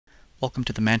Welcome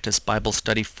to the Mantis Bible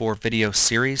Study 4 video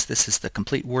series. This is the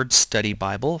Complete Word Study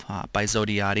Bible by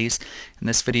Zodhiates. And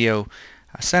this video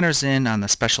centers in on the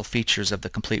special features of the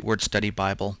Complete Word Study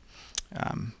Bible,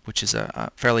 which is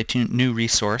a fairly new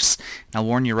resource. And I'll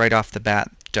warn you right off the bat,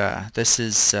 this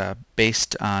is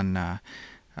based on a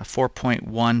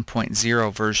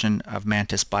 4.1.0 version of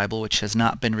Mantis Bible, which has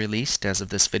not been released as of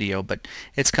this video, but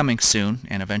it's coming soon,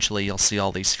 and eventually you'll see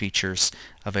all these features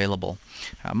available.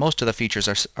 Most of the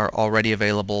features are already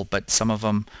available, but some of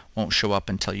them won't show up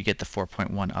until you get the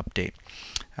 4.1 update.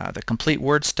 The Complete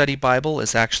Word Study Bible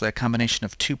is actually a combination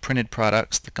of two printed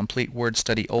products, the Complete Word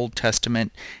Study Old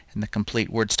Testament and the Complete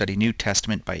Word Study New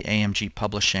Testament by AMG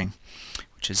Publishing,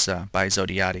 which is by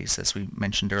Zodhiates, as we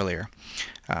mentioned earlier.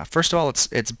 First of all,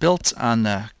 it's built on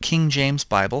the King James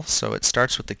Bible, so it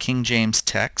starts with the King James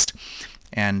text,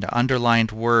 and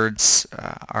underlined words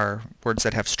are words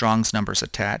that have Strong's numbers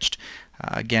attached.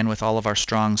 Again, with all of our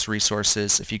Strong's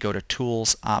resources, if you go to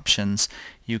Tools, Options,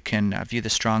 you can view the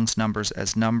Strong's numbers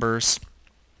as numbers.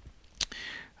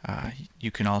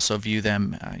 You can also view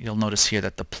them, you'll notice here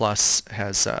that the plus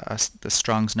has the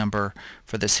Strong's number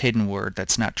for this hidden word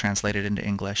that's not translated into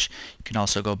English. You can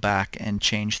also go back and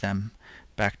change them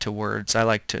back to words. I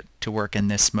like to work in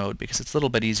this mode because it's a little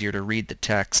bit easier to read the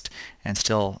text and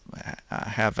still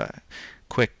have a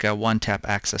quick one-tap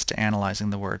access to analyzing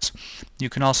the words. You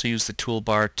can also use the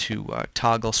toolbar to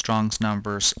toggle Strong's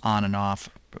numbers on and off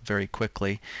very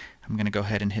quickly. I'm going to go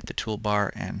ahead and hit the toolbar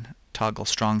and toggle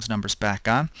Strong's numbers back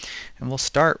on, and we'll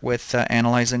start with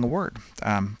analyzing a word.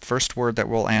 First word that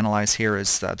we'll analyze here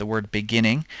is the word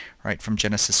beginning, right from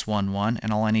Genesis 1:1,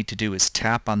 and all I need to do is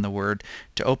tap on the word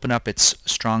to open up its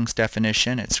Strong's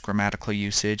definition, its grammatical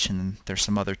usage, and there's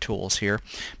some other tools here.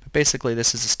 But basically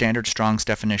this is a standard Strong's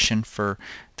definition for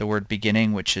the word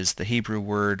beginning, which is the Hebrew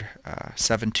word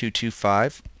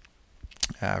 7225.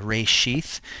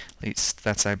 Reshith, at least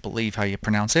that's, I believe, how you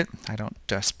pronounce it. I don't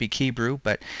speak Hebrew,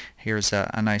 but here's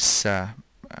a nice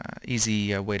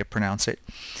easy way to pronounce it.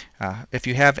 If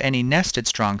you have any nested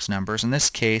Strong's numbers, in this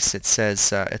case it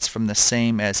says it's from the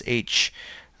same as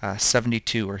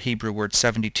H72 or Hebrew word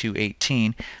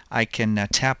 7218, I can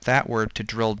tap that word to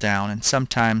drill down, and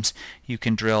sometimes you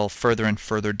can drill further and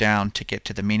further down to get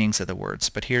to the meanings of the words.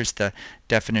 But here's the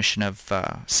definition of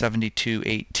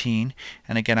 7218,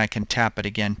 and again I can tap it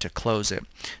again to close it.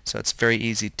 So it's very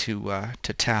easy to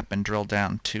tap and drill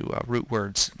down to root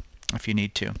words if you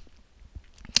need to.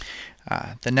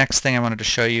 The next thing I wanted to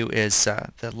show you is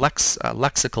the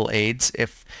lexical aids.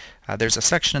 If there's a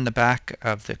section in the back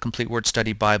of the Complete Word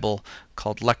Study Bible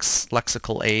called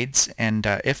Lexical Aids, and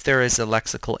if there is a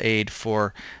lexical aid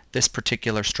for this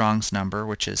particular Strong's number,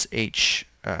 which is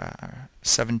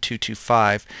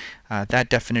H7225, that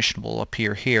definition will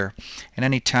appear here. And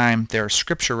anytime there are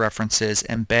scripture references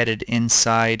embedded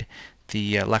inside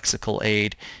the lexical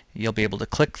aid, you'll be able to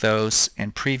click those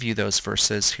and preview those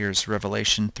verses. Here's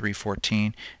Revelation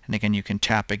 3:14, and again you can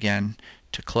tap again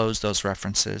to close those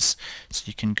references, so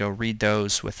you can go read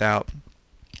those without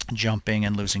jumping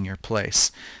and losing your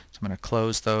place. So I'm going to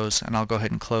close those, and I'll go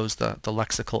ahead and close the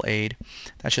lexical aid.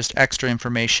 That's just extra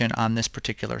information on this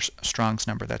particular Strong's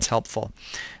number that's helpful.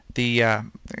 The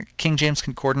King James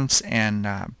Concordance and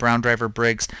Brown Driver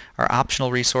Briggs are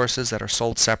optional resources that are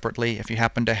sold separately. If you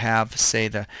happen to have, say,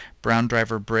 the Brown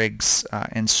Driver Briggs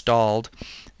installed,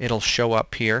 it'll show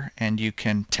up here, and you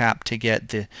can tap to get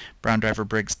the Brown Driver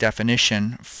Briggs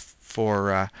definition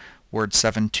for word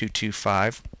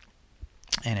 7225.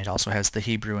 And it also has the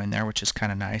Hebrew in there, which is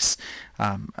kind of nice.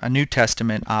 A New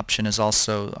Testament option is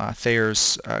also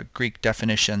Thayer's Greek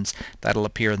definitions. That'll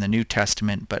appear in the New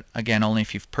Testament, but again only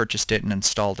if you've purchased it and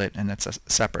installed it, and that's a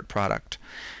separate product.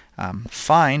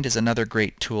 Find is another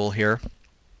great tool here.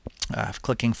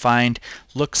 Clicking Find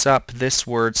looks up this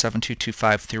word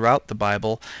 7225 throughout the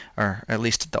Bible, or at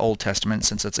least the Old Testament,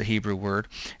 since it's a Hebrew word,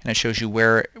 and it shows you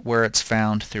where it's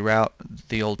found throughout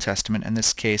the Old Testament. In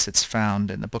this case it's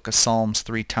found in the book of Psalms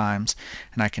 3 times,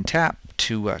 and I can tap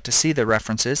to see the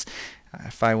references.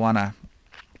 If I want to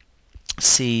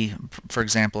see, for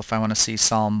example, if I want to see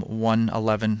Psalm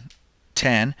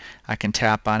 111:10, I can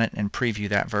tap on it and preview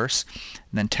that verse.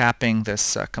 And then tapping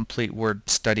this Complete Word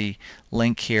Study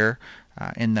link here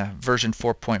in the version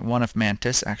 4.1 of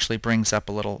Mantis actually brings up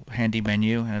a little handy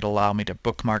menu, and it'll allow me to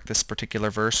bookmark this particular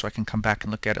verse so I can come back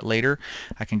and look at it later.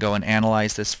 I can go and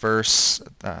analyze this verse,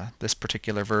 this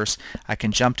particular verse. I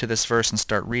can jump to this verse and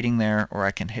start reading there, or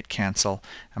I can hit cancel.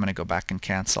 I'm going to go back and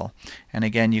cancel. And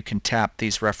again, you can tap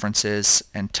these references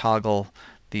and toggle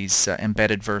these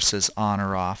embedded verses on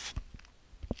or off.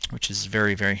 which is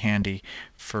very, very handy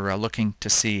for looking to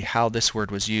see how this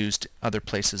word was used other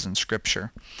places in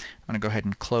Scripture. I'm going to go ahead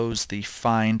and close the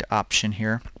Find option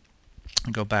here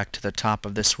and go back to the top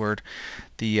of this word.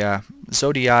 The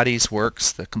Zodhiates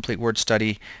works, the Complete Word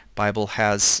Study Bible,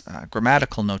 has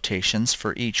grammatical notations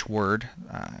for each word,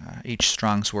 each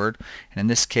Strong's word. And in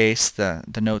this case, the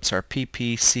notes are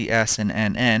PP, CS, and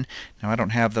NN. Now I don't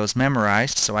have those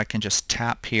memorized, so I can just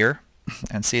tap here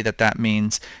and see that that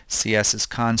means CS is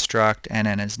construct,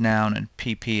 NN is noun, and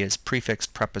PP is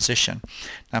prefixed preposition.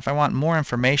 Now if I want more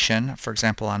information, for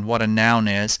example, on what a noun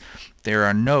is, there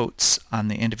are notes on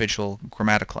the individual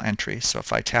grammatical entries. So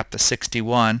if I tap the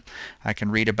 61, I can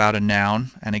read about a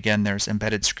noun, and again there's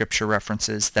embedded scripture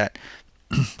references that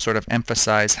sort of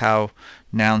emphasize how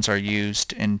nouns are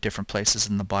used in different places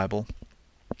in the Bible.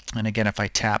 And again, if I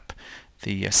tap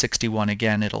the 61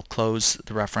 again, it'll close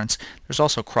the reference. There's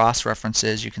also cross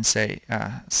references. You can say,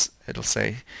 it'll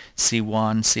say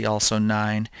C1, see also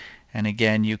 9, and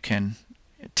again you can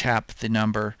tap the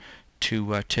number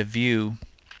to view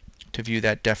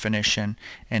that definition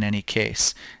in any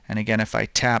case. And again, if I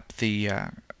tap the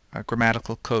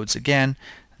grammatical codes again,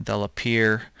 they'll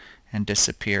appear and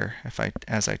disappear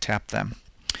as I tap them.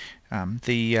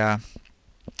 Again,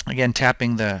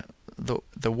 tapping the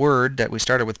word that we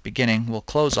started with beginning will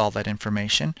close all that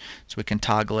information, so we can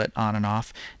toggle it on and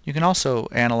off. You can also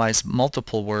analyze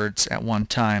multiple words at one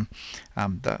time.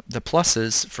 The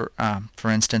pluses, for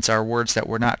instance, are words that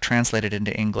were not translated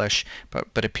into English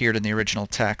but appeared in the original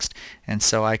text, and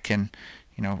so I can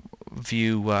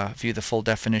view the full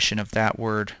definition of that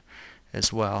word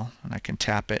as well, and I can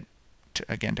tap it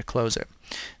again to close it.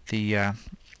 The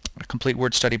Complete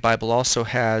Word Study Bible also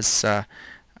has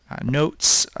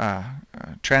notes,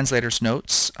 translator's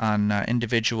notes on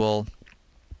individual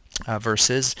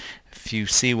verses. If you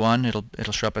see one,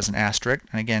 it'll show up as an asterisk,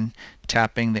 and again,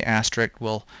 tapping the asterisk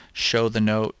will show the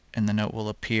note, and the note will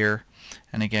appear,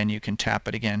 and again you can tap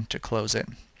it again to close it.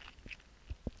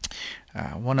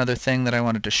 One other thing that I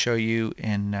wanted to show you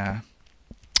in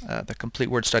the Complete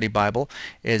Word Study Bible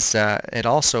is it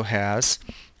also has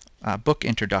book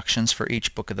introductions for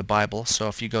each book of the Bible. So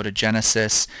if you go to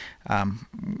Genesis,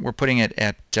 we're putting it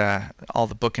at all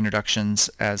the book introductions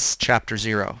as chapter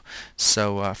 0.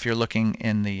 So if you're looking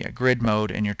in the grid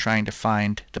mode and you're trying to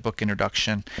find the book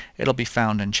introduction, it'll be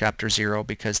found in chapter 0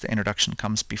 because the introduction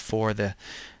comes before the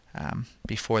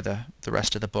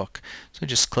rest of the book. So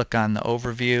just click on the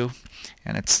overview,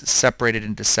 and it's separated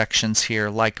into sections here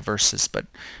like verses, but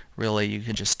really you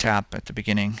can just tap at the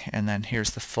beginning, and then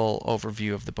here's the full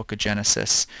overview of the book of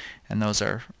Genesis, and those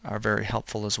are very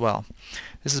helpful as well.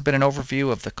 This has been an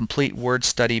overview of the Complete Word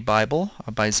Study Bible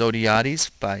by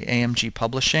Zodhiates by AMG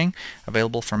Publishing,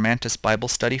 available from Mantis Bible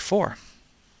Study 4.